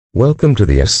Welcome to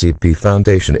the SCP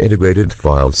Foundation Integrated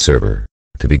File Server.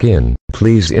 To begin,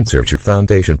 please insert your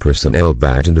Foundation personnel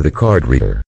badge into the card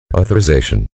reader.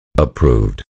 Authorization.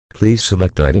 Approved. Please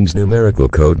select item's numerical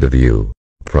code to view.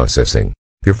 Processing.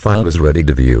 Your file is ready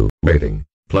to view. Rating,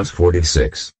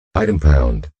 +46. Item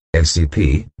pound,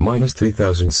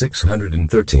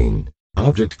 SCP-3613.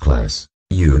 Object class,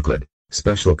 Euclid.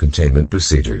 Special containment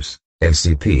procedures.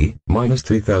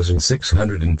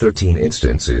 SCP-3613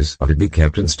 instances are to be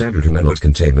kept in standard remote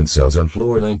containment cells on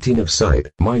floor 19 of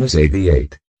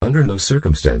Site-88. Under no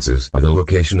circumstances are the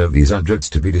location of these objects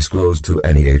to be disclosed to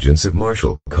any agents of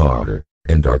Marshall, Carter,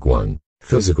 and Dark One.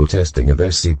 Physical testing of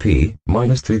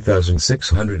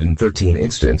SCP-3613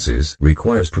 instances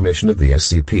requires permission of the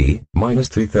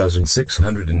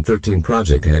SCP-3613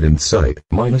 project head and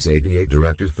Site-88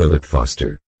 Director Philip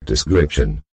Foster.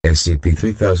 Description: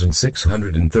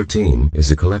 SCP-3613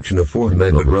 is a collection of 4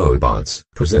 humanoid robots,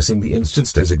 possessing the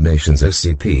instance designations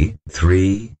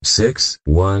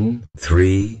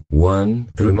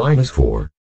SCP-3613-1-4.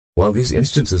 While these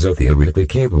instances are theoretically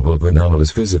capable of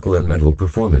anomalous physical and mental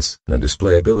performance, and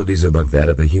display abilities above that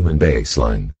of the human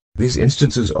baseline, these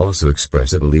instances also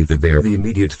express a belief that they are the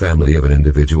immediate family of an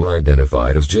individual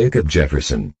identified as Jacob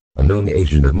Jefferson, a known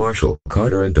agent of Marshall,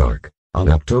 Carter and Dark. On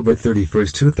October 31,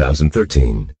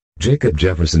 2013, Jacob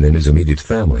Jefferson and his immediate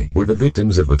family were the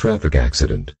victims of a traffic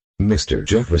accident. Mr.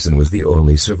 Jefferson was the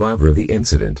only survivor of the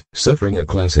incident, suffering a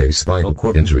Class A spinal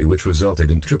cord injury which resulted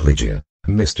in triplegia.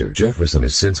 Mr. Jefferson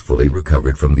has since fully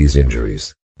recovered from these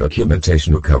injuries.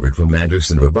 Documentation recovered from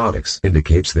Anderson Robotics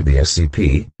indicates that the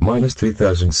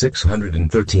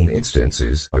SCP-3613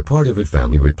 instances are part of a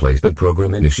family replacement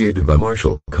program initiated by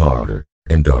Marshall, Carter,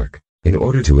 and Dark. In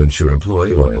order to ensure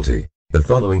employee loyalty, the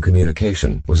following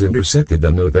communication was intercepted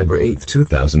on November 8,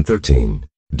 2013.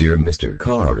 Dear Mr.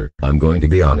 Carter, I'm going to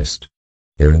be honest.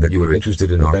 Hearing that you were interested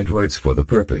in our androids for the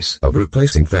purpose of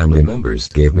replacing family members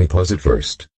gave me pause at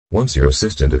first. Once your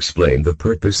assistant explained the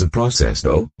purpose and process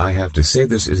though, I have to say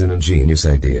this is an ingenious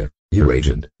idea. Your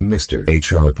agent, Mr.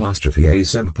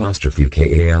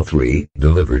 HR'-ASM'-KAL3,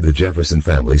 delivered the Jefferson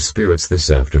family spirits this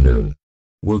afternoon.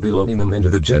 We'll be loading them into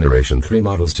the Generation 3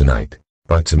 models tonight.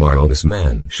 By tomorrow this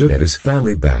man should have his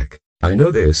family back. I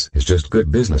know this is just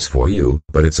good business for you,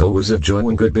 but it's always a joy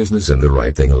when good business and the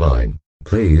right thing align.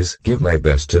 Please give my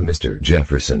best to Mr.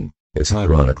 Jefferson. It's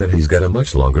ironic that he's got a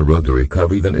much longer road to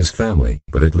recovery than his family,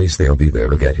 but at least they'll be there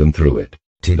to get him through it.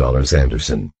 T.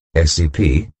 Anderson.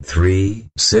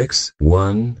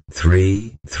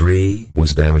 SCP-3613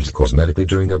 was damaged cosmetically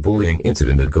during a bullying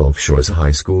incident at Gulf Shores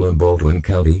High School in Baldwin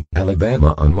County,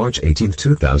 Alabama on March 18,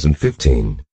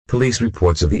 2015. Police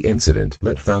reports of the incident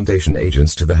led Foundation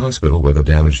agents to the hospital where the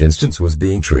damaged instance was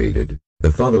being treated.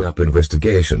 The follow-up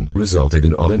investigation resulted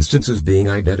in all instances being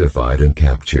identified and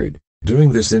captured.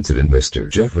 During this incident, Mr.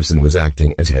 Jefferson was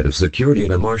acting as head of security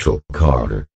at a Marshall,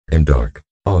 Carter, and Dark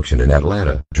auction in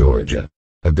Atlanta, Georgia.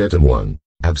 Addendum 1.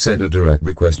 Absent a direct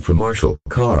request from Marshall,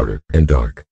 Carter, and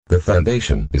Dark, the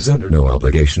Foundation is under no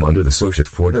obligation under the SOCIAT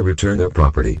to return their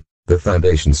property. The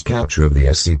Foundation's capture of the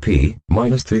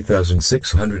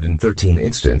SCP-3613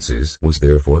 instances was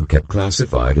therefore kept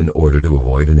classified in order to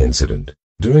avoid an incident.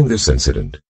 During this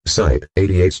incident,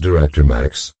 Site-88's Director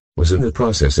Maddox was in the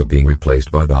process of being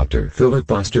replaced by Dr. Philip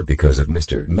Foster because of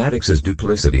Mr. Maddox's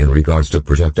duplicity in regards to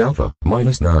Project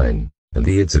Alpha-9. And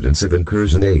the incidents of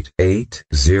incursion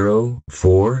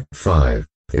 88045.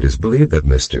 It is believed that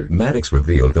Mr. Maddox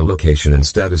revealed the location and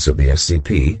status of the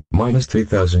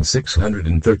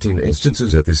SCP-3613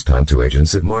 instances at this time to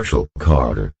agents at Marshall,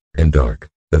 Carter, and Dark.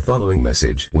 The following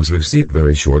message was received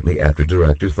very shortly after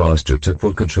Director Foster took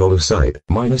full control of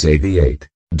Site-88.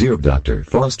 Dear Dr.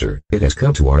 Foster, it has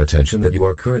come to our attention that you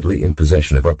are currently in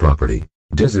possession of our property,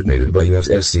 designated by you as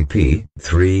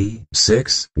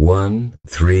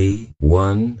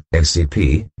SCP-36131,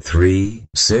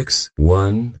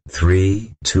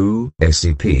 SCP-36132,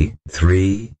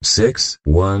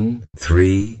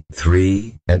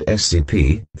 SCP-36133, and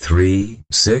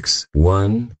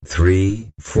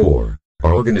SCP-36134.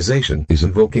 Our organization is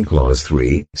invoking Clause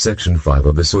 3, Section 5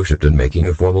 of the SOCIAT and making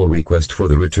a formal request for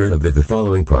the return of the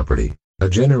following property. A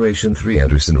Generation 3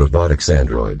 Anderson Robotics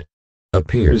android.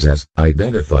 Appears as,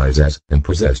 identifies as, and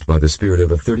possessed by the spirit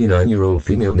of a 39-year-old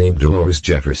female named Dolores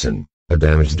Jefferson. A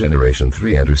damaged Generation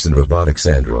 3 Anderson Robotics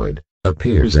android.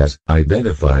 Appears as,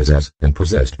 identifies as, and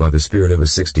possessed by the spirit of a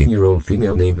 16-year-old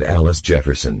female named Alice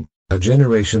Jefferson. A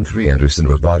Generation 3 Anderson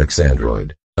Robotics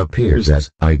android. Appears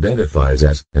as, identifies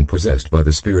as, and possessed by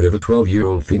the spirit of a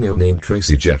 12-year-old female named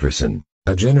Tracy Jefferson.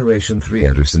 A Generation 3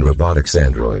 Anderson Robotics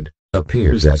android.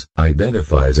 appears as,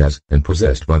 identifies as, and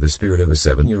possessed by the spirit of a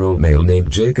 7-year-old male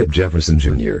named Jacob Jefferson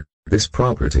Jr. This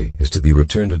property is to be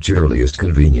returned at your earliest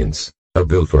convenience. A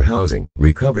bill for housing,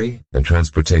 recovery, and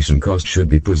transportation cost should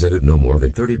be presented no more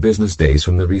than 30 business days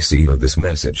from the receipt of this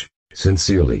message.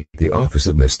 Sincerely, the Office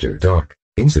of Mr. Dark.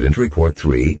 Incident Report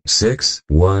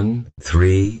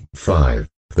 361335.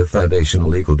 The Foundation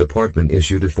Legal Department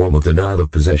issued a formal denial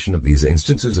of possession of these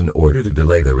instances in order to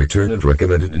delay their return and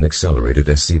recommended an accelerated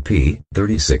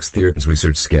SCP-3613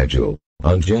 research schedule.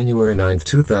 On January 9,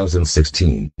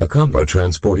 2016, a convoy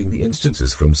transporting the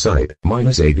instances from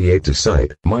Site-88 to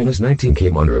Site-19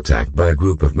 came under attack by a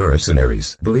group of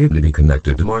mercenaries believed to be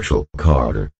connected to Marshall,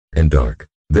 Carter, and Dark.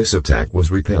 This attack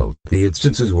was repelled. The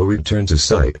instances were returned to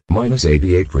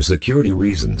Site-88 for security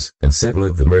reasons, and several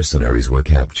of the mercenaries were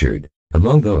captured.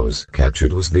 Among those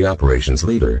captured was the operations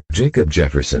leader, Jacob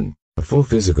Jefferson. A full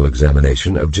physical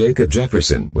examination of Jacob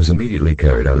Jefferson was immediately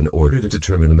carried out in order to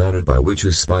determine the manner by which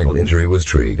his spinal injury was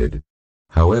treated.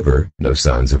 However, no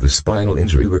signs of a spinal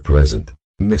injury were present.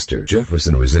 Mr.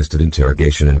 Jefferson resisted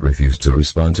interrogation and refused to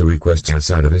respond to requests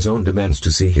outside of his own demands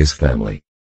to see his family.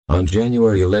 On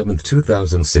January 11,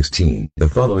 2016, the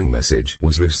following message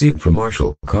was received from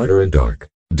Marshall, Carter and Dark.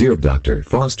 Dear Dr.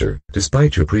 Foster,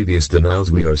 despite your previous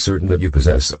denials, we are certain that you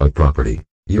possess our property.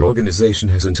 Your organization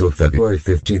has until February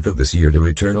 15th of this year to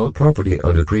return all property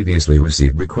under previously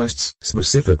received requests,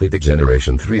 specifically the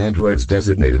Generation 3 androids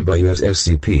designated by you as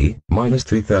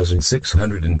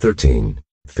SCP-3613.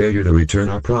 Failure to return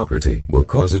our property will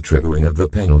cause a triggering of the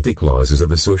penalty clauses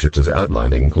of associates as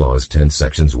outlined in Clause 10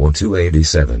 Sections 1 to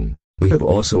 87. We have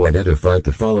also identified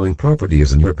the following property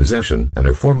as in your possession and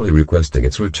are formally requesting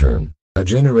its return. A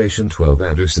Generation 12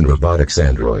 Anderson robotics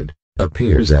android.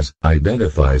 Appears as,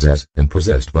 identifies as, and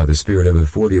possessed by the spirit of a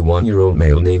 41-year-old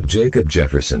male named Jacob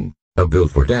Jefferson. A bill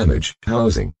for damage,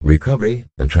 housing, recovery,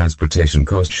 and transportation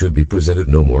cost should be presented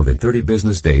no more than 30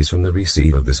 business days from the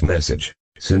receipt of this message.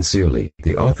 Sincerely,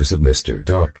 the Office of Mr.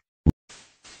 Dark.